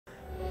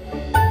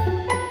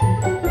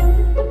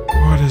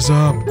is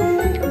up?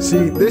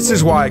 See, this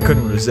is why I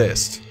couldn't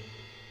resist.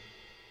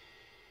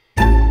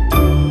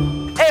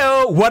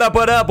 Heyo, what up,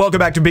 what up? Welcome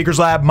back to Beaker's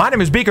Lab. My name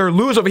is Beaker,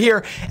 Lou's over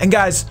here, and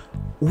guys,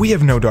 we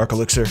have no Dark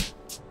Elixir.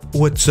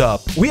 What's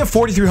up? We have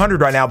 4,300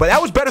 right now, but that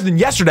was better than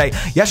yesterday.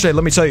 Yesterday,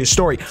 let me tell you a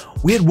story.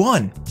 We had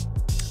won.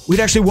 We'd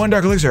actually won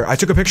Dark Elixir. I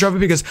took a picture of it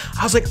because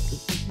I was like,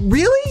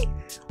 really?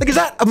 Like, is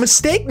that a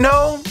mistake?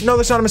 No,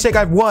 that's not a mistake.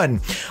 I've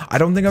won. I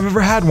don't think I've ever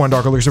had one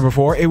Dark Elixir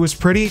before. It was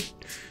pretty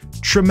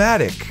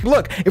traumatic.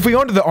 Look, if we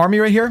go into the army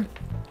right here,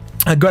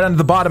 I go down to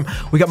the bottom,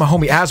 we got my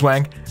homie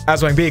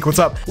Aswang Beak, what's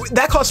up?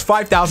 That costs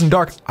 5,000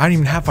 Dark. I don't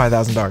even have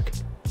 5,000 Dark.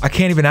 I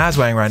can't even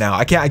Aswang right now.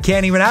 I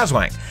can't even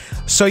Aswang.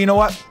 So you know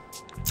what?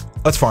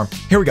 Let's farm.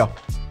 Here we go.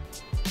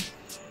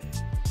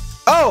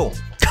 Oh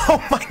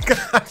my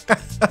god.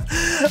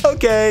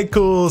 Okay,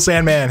 cool.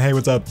 Sandman, hey,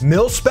 what's up?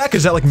 Mil spec?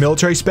 Is that like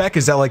military spec?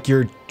 Is that like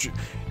you're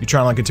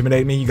trying to like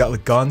intimidate me? You got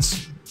like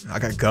guns? I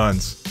got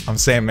guns. I'm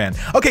Sandman.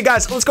 Okay,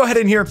 guys, let's go ahead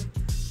in here.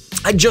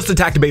 I just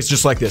attacked a base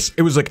just like this.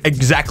 It was like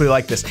exactly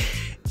like this.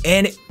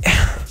 And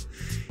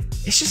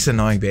it's just an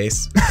annoying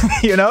base.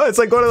 You know, it's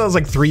like one of those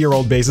like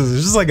 3-year-old bases.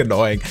 It's just like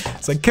annoying.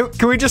 It's like,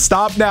 can we just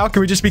stop now?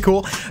 Can we just be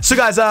cool? So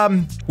guys,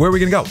 where are we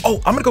gonna go? Oh,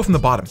 I'm gonna go from the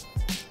bottom.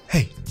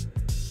 Hey,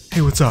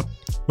 what's up?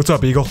 What's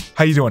up, Eagle?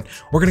 How you doing?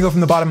 We're gonna go from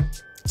the bottom,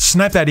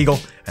 snipe that Eagle,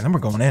 and then we're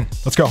going in.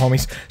 Let's go,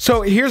 homies.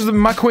 So here's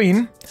my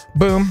queen.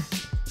 Boom.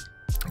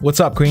 What's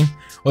up, queen?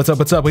 What's up,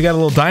 what's up? We got a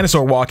little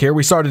dinosaur walk here.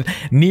 We started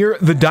near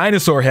the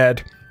dinosaur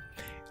head.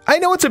 I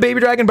know it's a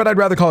baby dragon, but I'd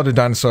rather call it a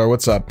dinosaur.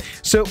 What's up?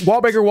 So,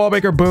 wall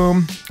breaker,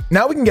 boom.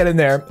 Now we can get in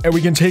there, and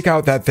we can take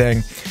out that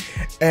thing.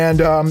 And,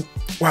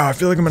 wow, I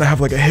feel like I'm gonna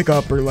have like a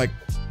hiccup, or like,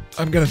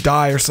 I'm gonna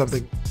die or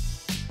something.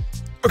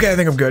 Okay, I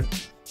think I'm good.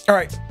 All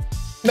right.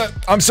 No,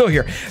 I'm still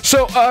here.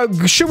 So,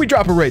 should we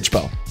drop a rage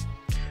spell?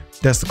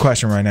 That's the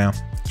question right now.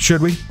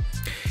 Should we?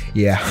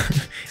 Yeah.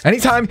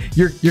 Anytime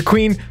your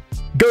queen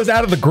goes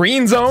out of the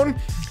green zone,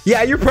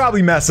 yeah, you're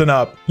probably messing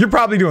up. You're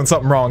probably doing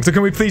something wrong. So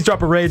can we please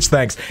drop a rage?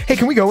 Thanks. Hey,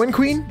 can we go in,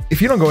 queen?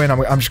 If you don't go in,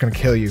 I'm just gonna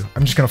kill you.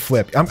 I'm just gonna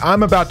flip.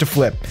 I'm about to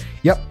flip.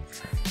 Yep.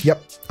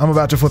 I'm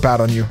about to flip out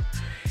on you.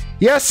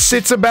 Yes,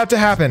 it's about to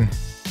happen.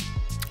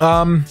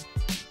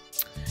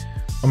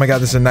 Oh my god,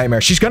 this is a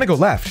nightmare. She's gonna go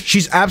left.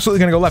 She's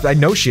absolutely gonna go left. I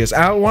know she is.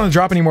 I don't want to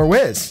drop any more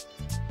whiz.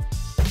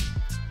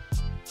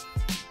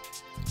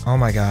 Oh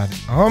my god.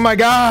 Oh my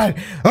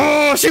god.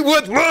 Oh, she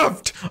went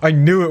left. I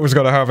knew it was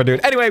gonna happen,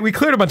 dude. Anyway, we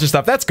cleared a bunch of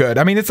stuff. That's good.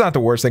 I mean, it's not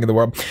the worst thing in the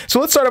world. So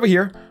let's start over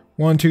here.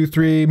 1, 2,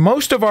 3.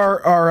 Most of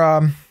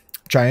our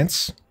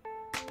giants.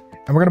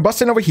 And we're gonna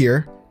bust in over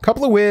here.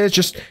 Couple of whiz,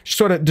 just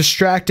sort of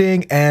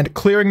distracting and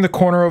clearing the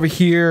corner over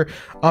here.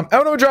 I'm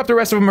gonna drop the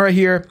rest of them right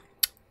here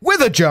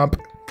with a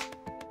jump.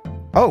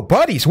 Oh,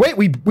 buddies, wait,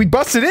 we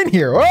busted in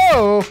here.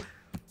 Whoa.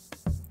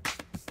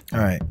 All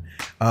right.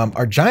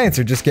 Our giants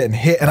are just getting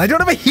hit, and I don't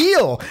have a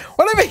heal.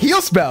 Why don't I have a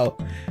heal spell?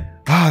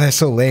 Oh, that's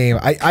so lame.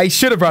 I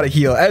should have brought a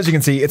heal. As you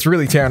can see, it's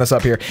really tearing us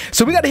up here.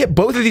 So we got to hit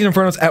both of these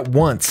Infernos at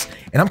once,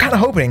 and I'm kind of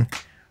hoping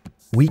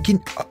we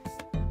can...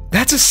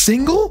 that's a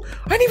single?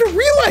 I didn't even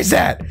realize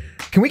that.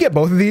 Can we get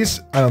both of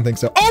these? I don't think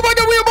so. Oh my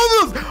god, we have both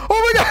of those!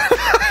 Oh my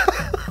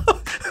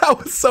god!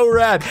 That was so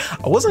rad.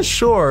 I wasn't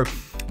sure,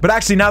 but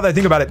actually, now that I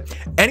think about it,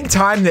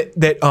 anytime that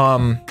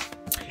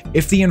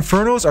if the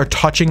Infernos are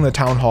touching the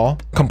town hall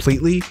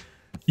completely,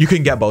 you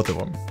can get both of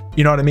them.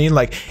 You know what I mean?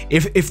 Like,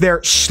 if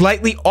they're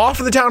slightly off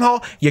of the town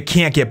hall, you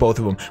can't get both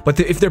of them. But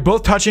if they're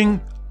both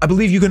touching, I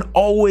believe you can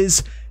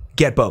always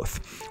get both,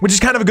 which is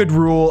kind of a good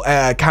rule,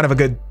 kind of a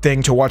good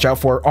thing to watch out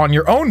for on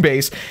your own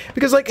base.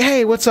 Because, like,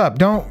 hey, what's up?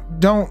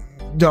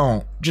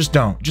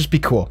 Just be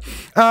cool.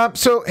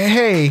 So,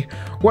 hey,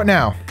 what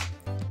now?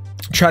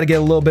 Try to get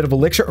a little bit of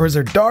elixir, or is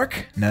there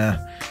dark? Nah.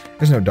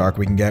 There's no dark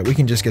we can get. We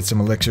can just get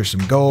some elixir,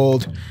 some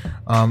gold.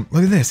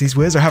 Look at this. These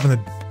whiz are having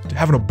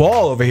a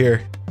ball over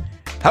here.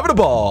 Having a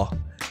ball.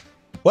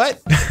 What?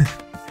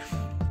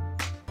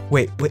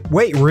 wait,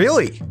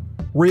 really?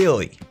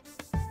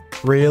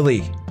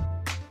 Really?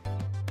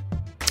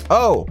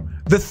 Oh,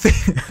 the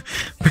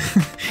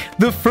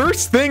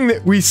first thing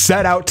that we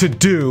set out to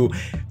do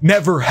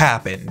never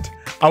happened.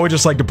 I would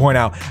just like to point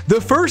out, the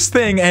first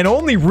thing and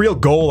only real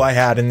goal I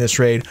had in this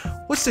raid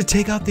was to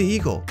take out the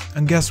eagle.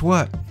 And guess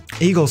what?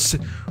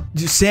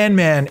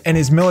 Sandman and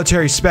his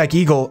military spec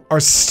eagle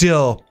are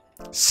still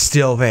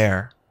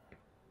there.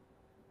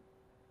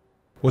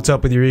 What's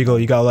up with your eagle?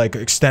 You got like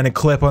extended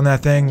clip on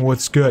that thing?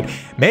 What's good?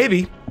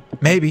 Maybe.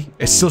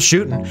 It's still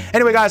shooting.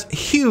 Anyway, guys,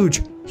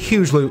 huge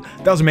loot.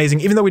 That was amazing.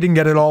 Even though we didn't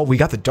get it all, we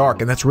got the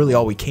dark, and that's really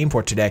all we came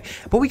for today.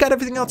 But we got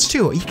everything else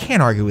too. You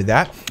can't argue with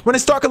that. When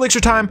it's Dark Elixir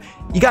time,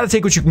 you gotta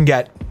take what you can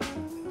get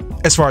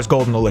as far as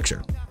golden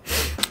elixir.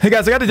 Hey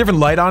guys, I got a different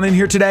light on in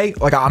here today.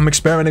 Like, I'm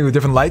experimenting with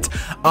different lights.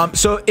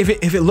 So if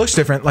it looks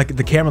different, like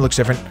the camera looks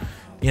different,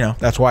 you know,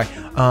 that's why.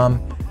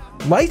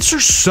 Lights are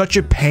such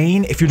a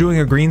pain if you're doing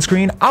a green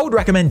screen. I would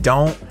recommend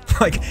don't.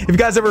 Like, if you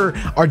guys ever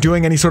are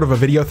doing any sort of a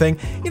video thing,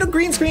 you know,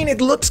 green screen,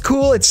 it looks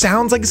cool, it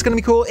sounds like it's gonna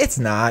be cool. It's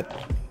not.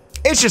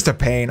 It's just a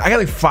pain. I got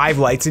like 5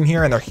 lights in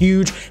here, and they're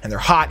huge, and they're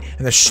hot,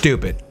 and they're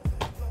stupid.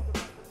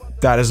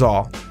 That is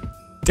all.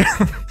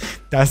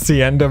 That's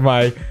the end of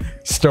my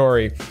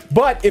story.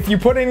 But if you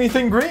put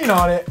anything green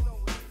on it...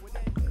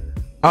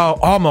 Oh,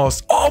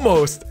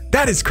 almost.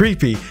 That is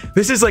creepy.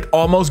 This is like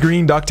almost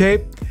green duct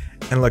tape.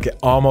 And look, it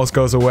almost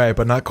goes away,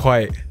 but not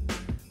quite.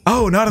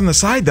 Oh, not on the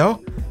side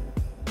though.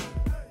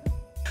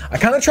 I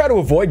kind of try to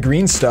avoid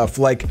green stuff.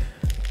 Like,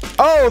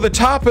 oh, the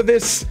top of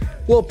this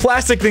little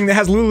plastic thing that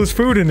has Lulu's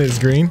food in it is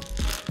green.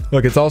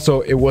 Look,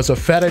 it was a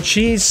feta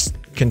cheese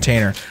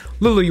container.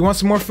 Lulu, you want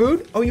some more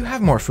food? Oh, you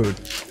have more food.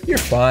 You're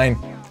fine.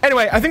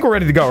 Anyway, I think we're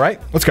ready to go, right?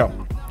 Let's go.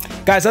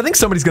 Guys, I think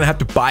somebody's gonna have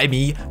to buy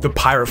me the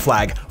pirate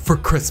flag for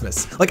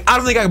Christmas. Like, I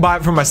don't think I can buy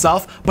it for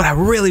myself, but I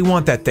really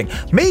want that thing.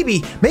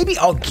 Maybe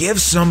I'll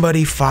give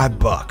somebody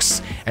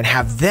 $5 and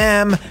have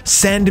them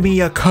send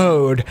me a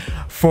code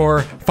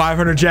for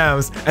 500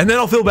 gems, and then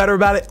I'll feel better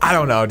about it. I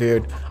don't know,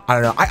 dude. I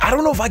don't know. I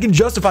don't know if I can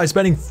justify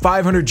spending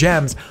 500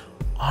 gems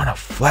on a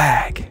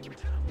flag,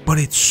 but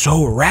it's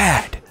so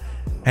rad.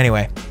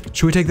 Anyway,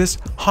 should we take this?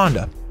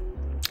 Honda.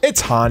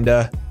 It's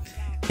Honda.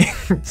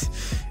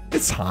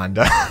 It's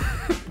Honda.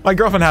 My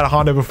girlfriend had a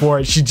Honda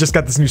before. She just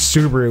got this new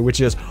Subaru, which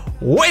is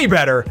way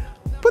better.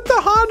 But the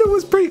Honda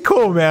was pretty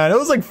cool, man. It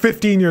was like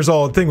 15 years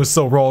old. The thing was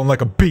still rolling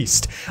like a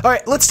beast. All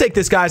right, let's take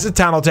this, guys. It's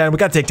Town Hall 10. We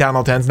got to take Town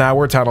Hall 10s now.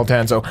 We're Town Hall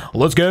 10, so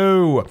let's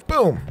go.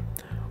 Boom.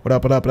 What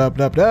up, what up, what up,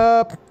 what up, what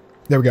up?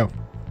 There we go.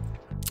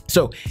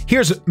 So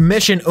here's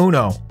mission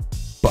uno.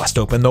 Bust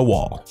open the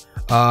wall.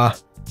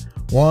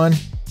 1,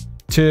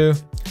 2,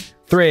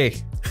 3.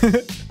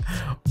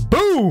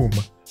 Boom.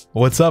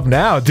 What's up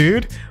now,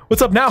 dude?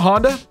 What's up now,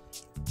 Honda?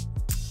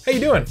 How you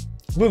doing?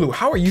 Lulu,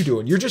 how are you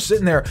doing? You're just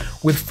sitting there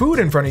with food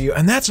in front of you,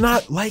 and that's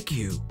not like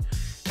you.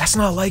 That's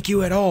not like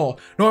you at all.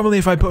 Normally,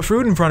 if I put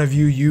food in front of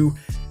you, you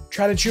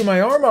try to chew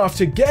my arm off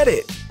to get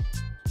it.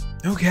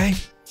 Okay,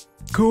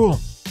 cool.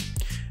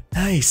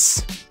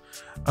 Nice.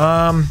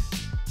 Are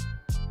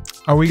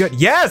we good?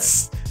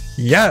 Yes!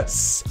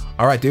 Yes!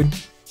 All right, dude.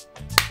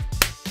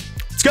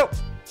 Let's go.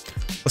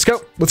 Let's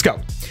go. Let's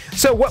go.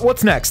 So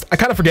what's next? I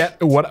kind of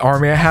forget what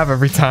army I have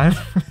every time.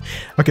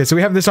 Okay, so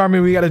we have this army.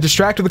 We got to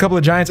distract with a couple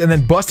of giants and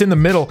then bust in the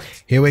middle.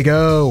 Here we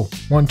go.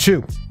 1,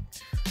 2.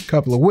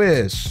 Couple of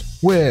whiz.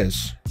 And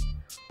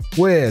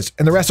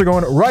the rest are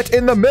going right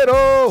in the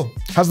middle.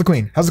 How's the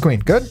queen? How's the queen?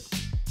 Good?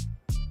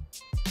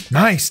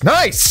 Nice.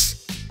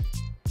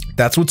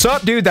 That's what's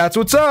up, dude. That's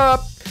what's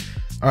up.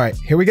 All right,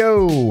 here we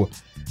go.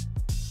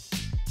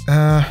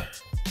 I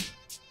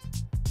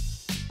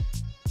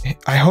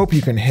hope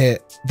you can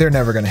hit. They're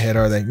never gonna hit,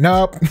 are they?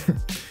 Nope.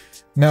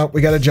 Nope,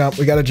 we gotta jump.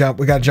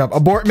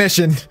 Abort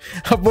mission.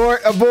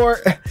 Abort.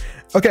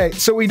 Okay,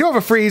 so we do have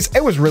a freeze.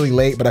 It was really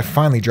late, but I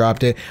finally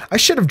dropped it. I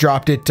should have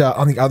dropped it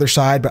on the other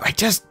side, but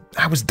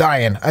I was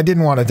dying. I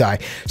didn't want to die.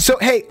 So,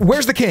 hey,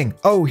 where's the king?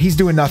 Oh, he's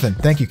doing nothing.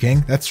 Thank you,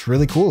 king. That's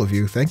really cool of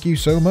you. Thank you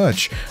so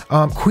much.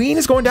 Queen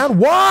is going down.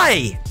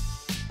 Why?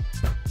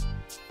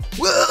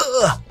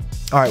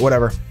 All right,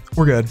 whatever.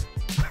 We're good.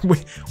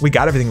 We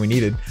got everything we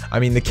needed. I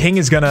mean, the king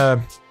is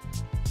gonna...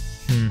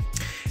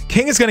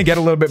 King is gonna get a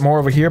little bit more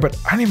over here, but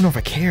I don't even know if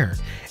I care.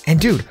 And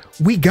dude,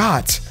 we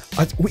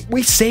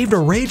saved a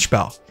rage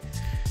spell.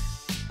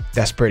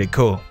 That's pretty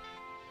cool.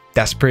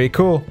 That's pretty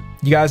cool.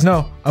 You guys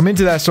know I'm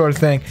into that sort of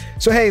thing.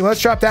 So hey, let's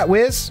drop that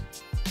whiz.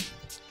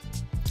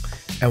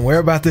 And where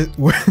about this?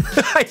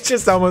 I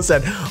just almost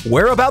said,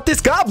 where about this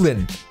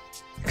goblin?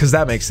 Because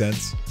that makes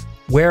sense.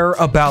 Where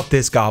about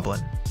this goblin?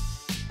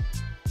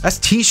 That's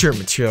t-shirt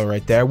material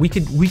right there. We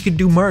could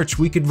do merch.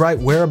 We could write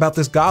 "Where about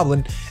this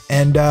goblin,"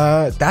 and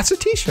that's a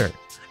t-shirt.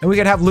 And we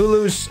could have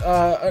Lulu's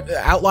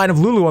outline of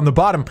Lulu on the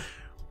bottom.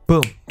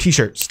 Boom,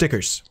 t-shirt,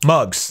 stickers,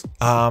 mugs.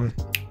 I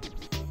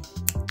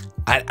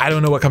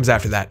don't know what comes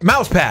after that.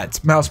 Mouse pads.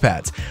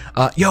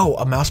 Yo,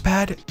 a mouse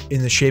pad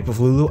in the shape of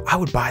Lulu. I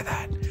would buy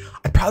that.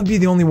 I'd probably be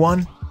the only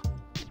one,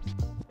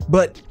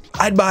 but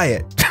I'd buy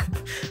it.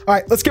 All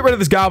right, let's get rid of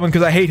this goblin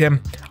because I hate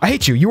him. I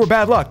hate you. You were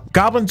bad luck.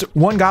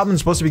 One goblin is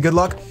supposed to be good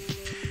luck.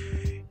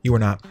 You were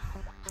not.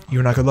 You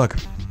were not good luck.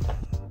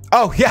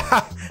 Oh,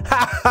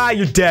 yeah.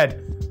 You're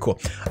dead. Cool.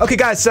 Okay,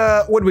 guys,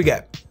 what did we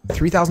get?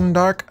 3,000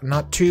 dark.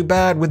 Not too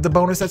bad. With the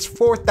bonus, that's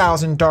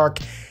 4,000 dark.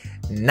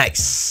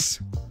 Nice.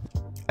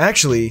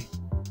 Actually,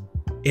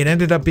 it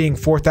ended up being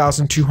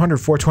 4,200,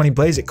 420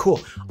 blaze it. Cool.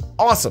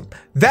 Awesome.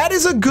 That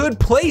is a good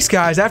place,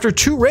 guys. After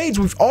 2 raids,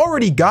 we've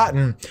already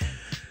gotten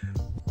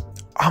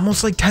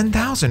almost like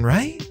 10,000,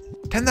 right?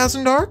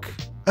 10,000 dark?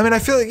 I mean, I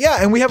feel like, yeah,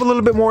 and we have a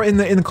little bit more in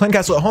the clan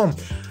castle at home.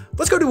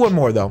 Let's go do one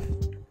more, though.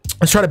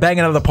 Let's try to bang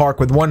it out of the park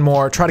with one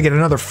more. Try to get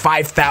another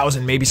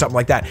 5,000, maybe something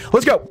like that.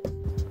 Let's go.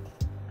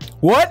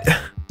 What?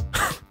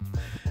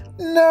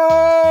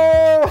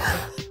 No.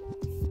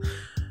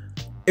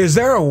 Is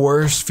there a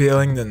worse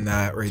feeling than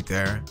that right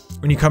there?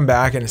 When you come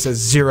back and it says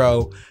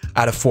 0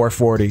 out of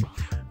 440.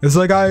 It's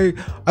like, I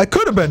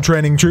could have been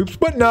training troops,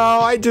 but no,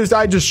 I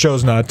just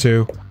chose not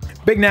to.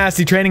 Big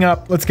Nasty training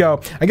up. Let's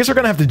go. I guess we're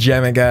gonna have to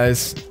gem it,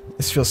 guys.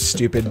 This feels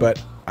stupid,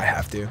 but I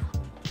have to.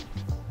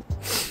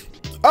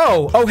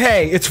 Oh,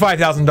 hey, it's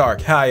 5,000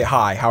 dark.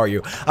 Hi, how are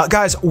you?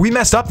 Guys, we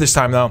messed up this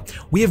time, though.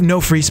 We have no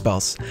free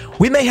spells.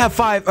 We may have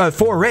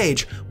 4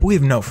 rage, but we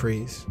have no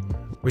freeze,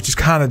 which is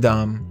kind of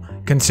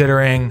dumb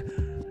considering,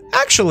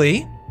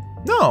 actually,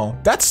 no,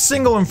 that's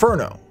single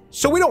inferno.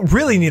 So we don't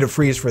really need a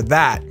freeze for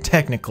that,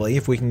 technically,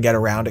 if we can get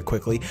around it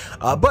quickly.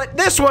 But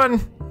this one,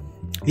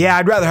 yeah,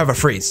 I'd rather have a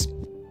freeze.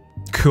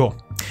 Cool.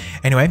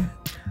 Anyway,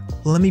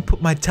 let me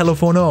put my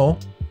telefono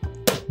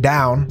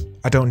down.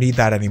 I don't need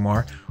that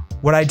anymore.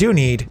 What I do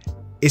need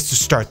is to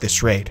start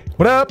this raid.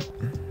 What up?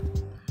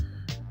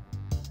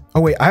 Oh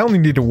wait, I only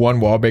needed one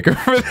wall breaker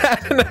for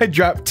that, and I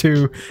dropped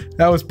 2.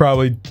 That was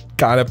probably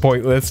kind of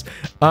pointless.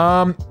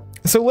 So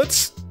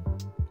let's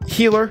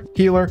healer.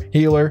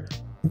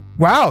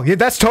 Wow, yeah,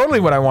 that's totally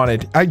what I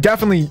wanted. I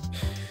definitely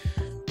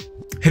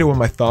hit it with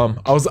my thumb.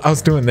 I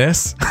was doing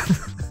this.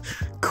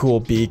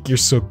 Cool, Beak, you're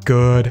so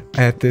good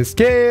at this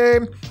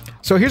game.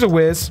 So here's a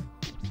whiz.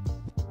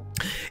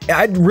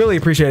 I'd really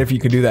appreciate it if you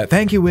could do that.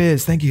 Thank you,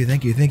 Wiz. Thank you.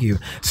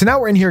 So now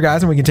we're in here,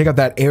 guys, and we can take out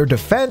that air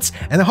defense,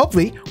 and then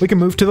hopefully we can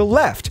move to the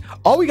left.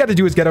 All we got to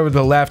do is get over to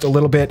the left a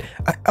little bit.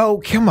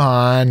 Oh, come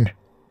on.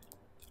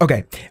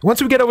 Okay,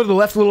 once we get over to the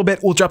left a little bit,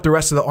 we'll drop the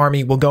rest of the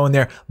army. We'll go in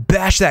there,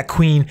 bash that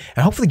queen,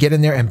 and hopefully get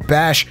in there and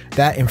bash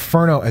that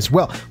inferno as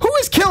well. Who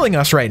is killing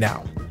us right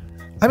now?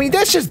 I mean,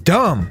 that's just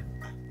dumb.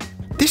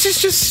 This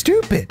is just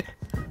stupid.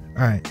 All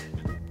right.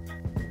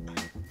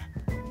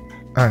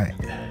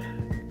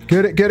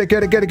 Get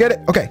it.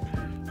 Okay.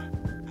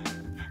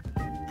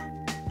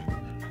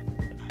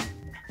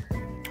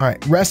 All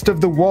right, rest of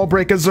the wall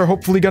breakers are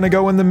hopefully gonna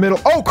go in the middle.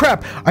 Oh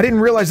crap, I didn't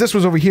realize this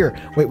was over here.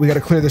 Wait, we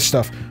gotta clear this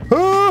stuff.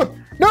 Ah!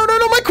 No,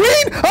 my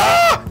queen!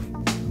 Ah!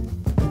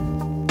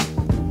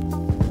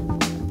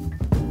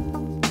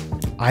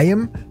 I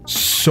am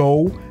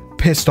so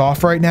pissed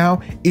off right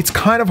now. It's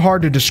kind of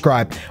hard to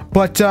describe,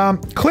 but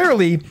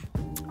clearly,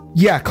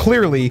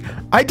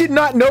 I did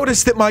not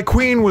notice that my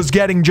queen was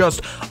getting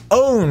just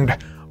owned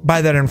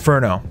by that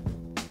inferno.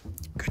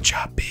 Good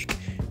job, Beak.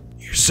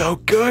 You're so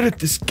good at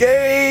this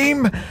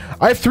game.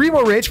 I have 3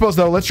 more rage spells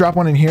though. Let's drop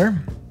one in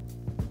here.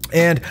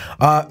 And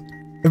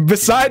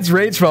besides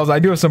rage spells, I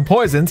do have some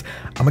poisons.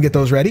 I'm gonna get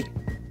those ready.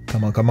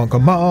 Come on.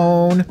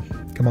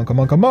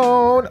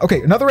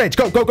 Okay, another rage.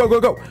 Go. Go.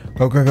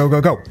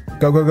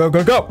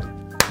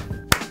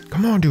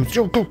 Come on, dude.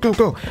 Go.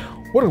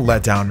 What a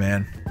letdown,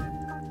 man.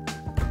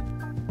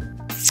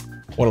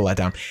 What a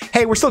letdown.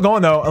 Hey, we're still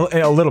going though,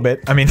 a little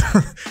bit. I mean,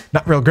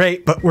 not real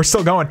great, but we're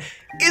still going.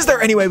 Is there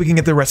any way we can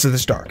get the rest of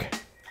this dark?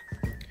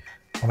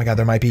 Oh my god,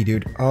 there might be,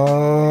 dude.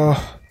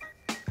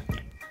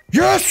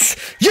 Yes!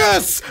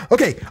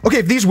 Okay,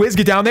 if these whiz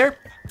get down there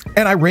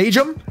and I rage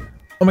them,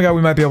 oh my god,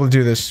 we might be able to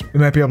do this. We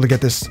might be able to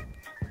get this.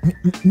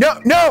 No,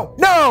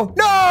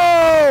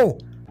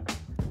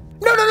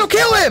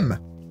 kill him!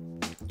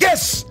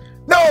 Yes!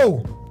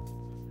 No!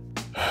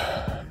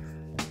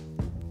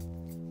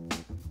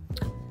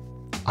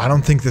 I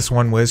don't think this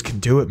one whiz can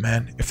do it,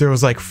 man. If there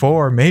was like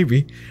 4,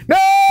 maybe.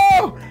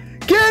 No!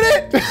 Get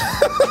it!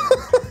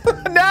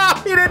 No,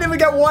 he didn't even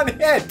get 1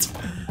 hit.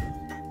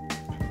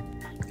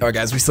 All right,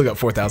 guys, we still got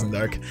 4,000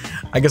 dark.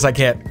 I guess I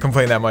can't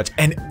complain that much.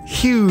 And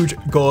huge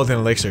golden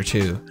elixir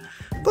too.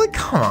 But like,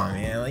 come on,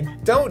 man,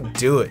 like, don't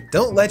do it.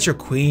 Don't let your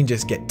queen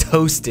just get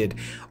toasted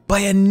by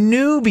a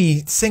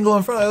newbie single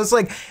inferno. It was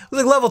like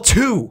level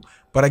 2,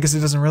 but I guess it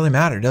doesn't really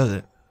matter, does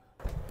it?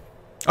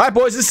 All right,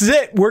 boys, this is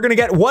it. We're gonna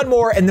get 1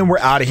 more and then we're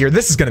out of here.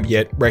 This is gonna be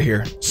it right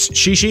here.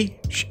 Shishi.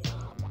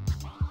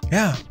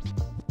 Yeah.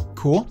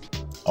 Cool.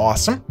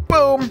 Awesome.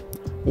 Boom.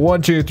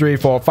 1, 2, 3,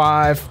 4,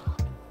 5.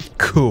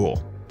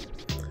 Cool.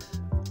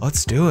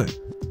 Let's do it.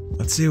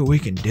 Let's see what we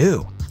can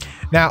do.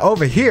 Now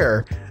over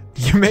here,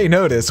 you may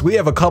notice we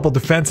have a couple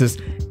defenses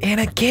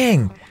and a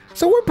king.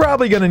 So we're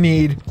probably gonna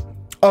need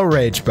a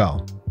rage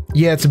spell.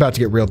 Yeah, it's about to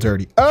get real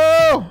dirty.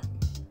 Oh!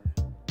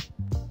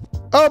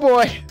 Oh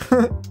boy.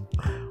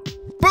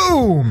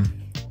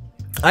 Boom!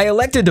 I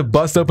elected to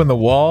bust open the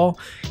wall,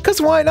 because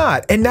why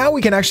not? And now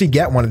we can actually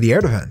get one of the air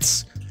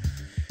defense.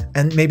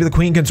 And maybe the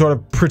queen can sort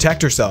of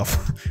protect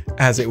herself,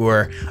 as it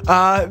were.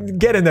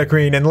 Get in there,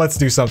 queen, and let's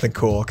do something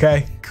cool,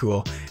 okay?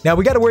 Cool. Now,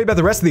 we got to worry about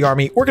the rest of the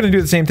army. We're going to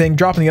do the same thing,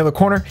 drop in the other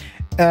corner.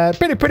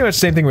 Pretty much the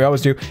same thing we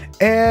always do.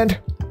 And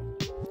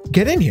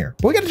get in here.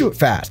 But we got to do it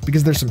fast,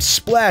 because there's some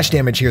splash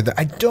damage here that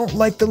I don't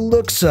like the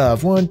looks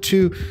of. 1,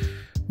 2,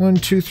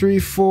 3,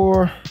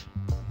 4.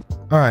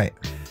 All right.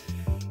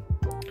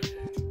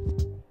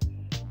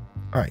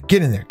 All right,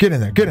 get in there.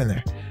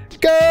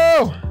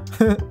 Go!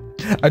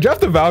 I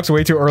dropped the Valks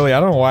way too early. I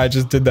don't know why I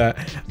just did that.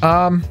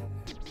 All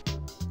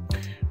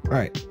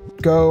right,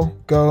 go.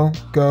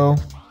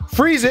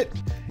 Freeze it.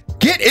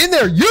 Get in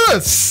there.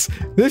 Yes!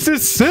 This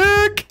is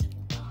sick.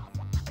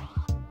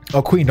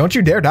 Oh, queen, don't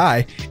you dare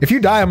die. If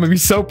you die, I'm gonna be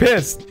so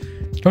pissed.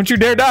 Don't you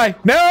dare die.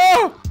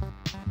 No!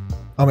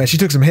 Oh man, she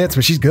took some hits,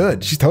 but she's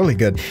good. She's totally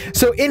good.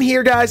 So in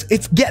here, guys,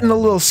 it's getting a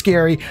little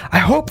scary. I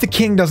hope the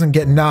king doesn't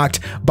get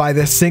knocked by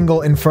this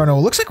single inferno.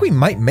 It looks like we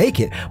might make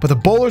it, but the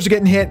bowlers are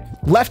getting hit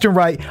left and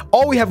right.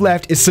 All we have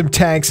left is some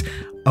tanks.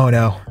 Oh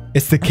no,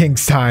 it's the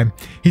king's time.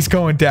 He's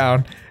going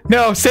down.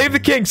 No, save the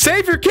king.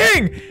 Save your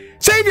king.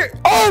 Save your...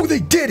 Oh, they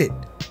did it.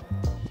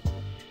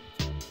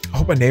 I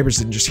hope my neighbors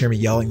didn't just hear me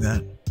yelling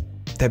that.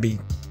 that'd be,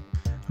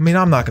 I mean,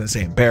 I'm not gonna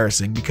say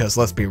embarrassing because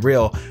let's be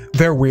real,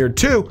 they're weird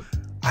too.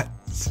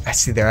 I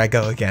see, there I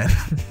go again.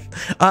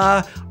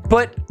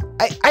 But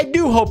I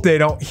do hope they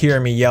don't hear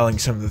me yelling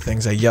some of the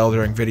things I yell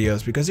during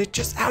videos, because it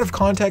just, out of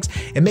context,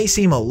 it may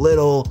seem a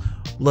little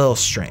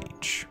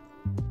strange,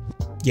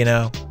 you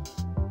know?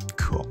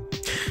 Cool.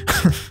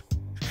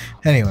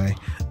 Anyway,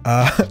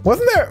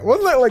 wasn't there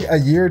like a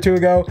year or two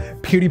ago,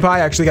 PewDiePie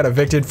actually got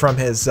evicted from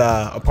his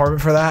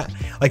apartment for that?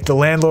 Like, the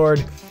landlord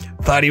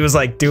thought he was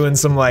like doing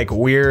some like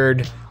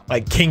weird,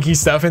 like kinky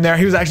stuff in there.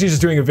 He was actually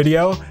just doing a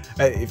video.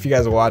 If you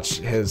guys watch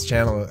his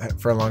channel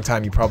for a long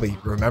time, you probably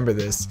remember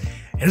this.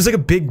 And it was like a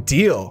big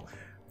deal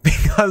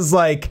because,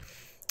 like,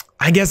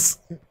 I guess,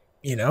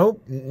 you know,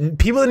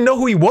 people didn't know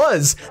who he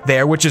was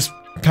there, which is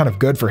kind of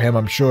good for him,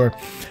 I'm sure.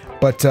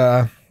 But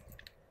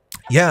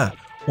yeah,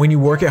 when you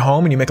work at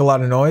home and you make a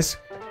lot of noise,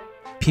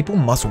 people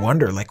must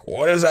wonder, like,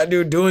 what is that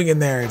dude doing in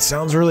there? It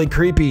sounds really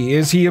creepy.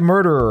 Is he a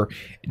murderer?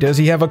 Does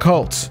he have a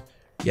cult?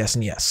 Yes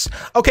and yes.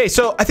 Okay,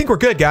 so I think we're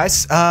good,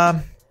 guys.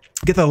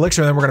 Get the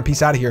elixir and then we're gonna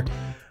peace out of here.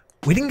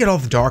 We didn't get all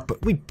the dark, but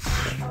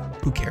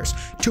who cares?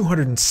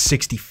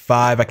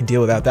 265, I can deal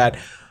without that.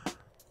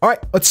 All right,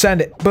 let's send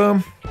it.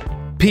 Boom.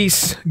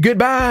 Peace.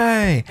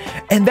 Goodbye.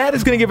 And that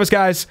is gonna give us,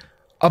 guys,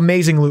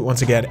 amazing loot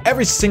once again.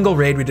 Every single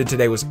raid we did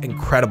today was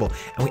incredible.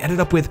 And we ended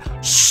up with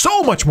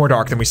so much more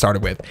dark than we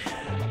started with.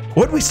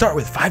 What did we start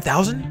with,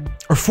 5,000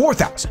 or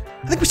 4,000?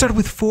 I think we started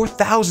with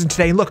 4,000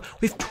 today. And look,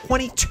 we have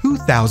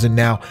 22,000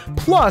 now.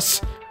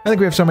 Plus, I think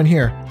we have some in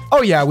here.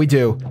 Oh yeah, we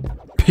do.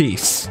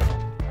 Peace.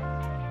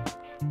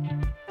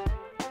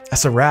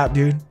 That's a wrap,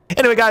 dude.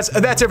 Anyway, guys,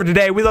 that's it for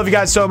today. We love you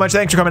guys so much.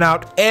 Thanks for coming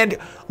out. And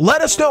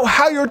let us know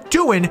how you're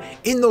doing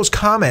in those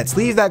comments.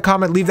 Leave that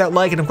comment, leave that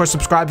like, and of course,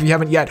 subscribe if you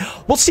haven't yet.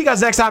 We'll see you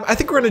guys next time. I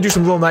think we're going to do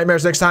some little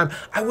nightmares next time.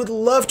 I would have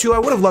loved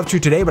to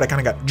today, but I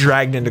kind of got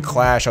dragged into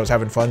Clash. I was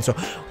having fun. So,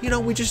 you know,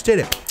 we just did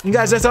it. You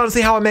guys, that's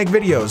honestly how I make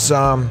videos.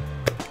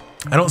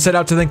 I don't set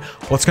out to think,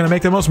 what's going to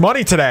make the most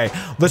money today?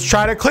 Let's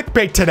try to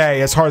clickbait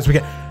today as hard as we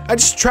can. I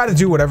just try to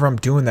do whatever I'm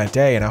doing that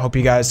day. And I hope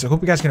you guys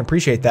can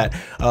appreciate that.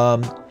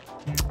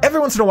 Every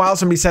once in a while,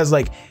 somebody says,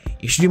 like,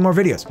 you should do more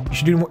videos. You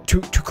should do more,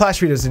 two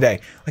Clash videos a day.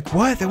 Like,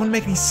 what? That wouldn't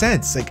make any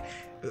sense. Like,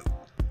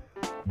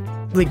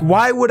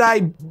 why would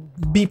I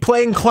be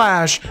playing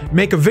Clash,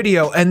 make a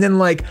video, and then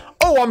like,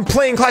 oh, I'm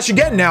playing Clash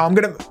again now. I'm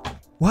gonna,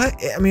 what?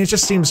 I mean, it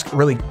just seems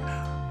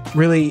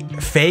really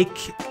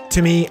fake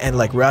to me and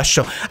like rushed.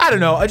 So I don't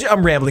know.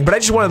 I'm rambling, but I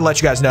just wanted to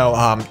let you guys know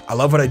I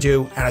love what I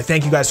do, and I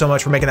thank you guys so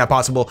much for making that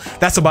possible.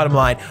 That's the bottom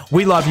line.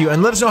 We love you,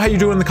 and let us know how you're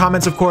doing in the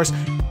comments, of course.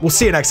 We'll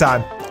see you next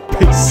time.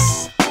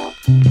 Peace.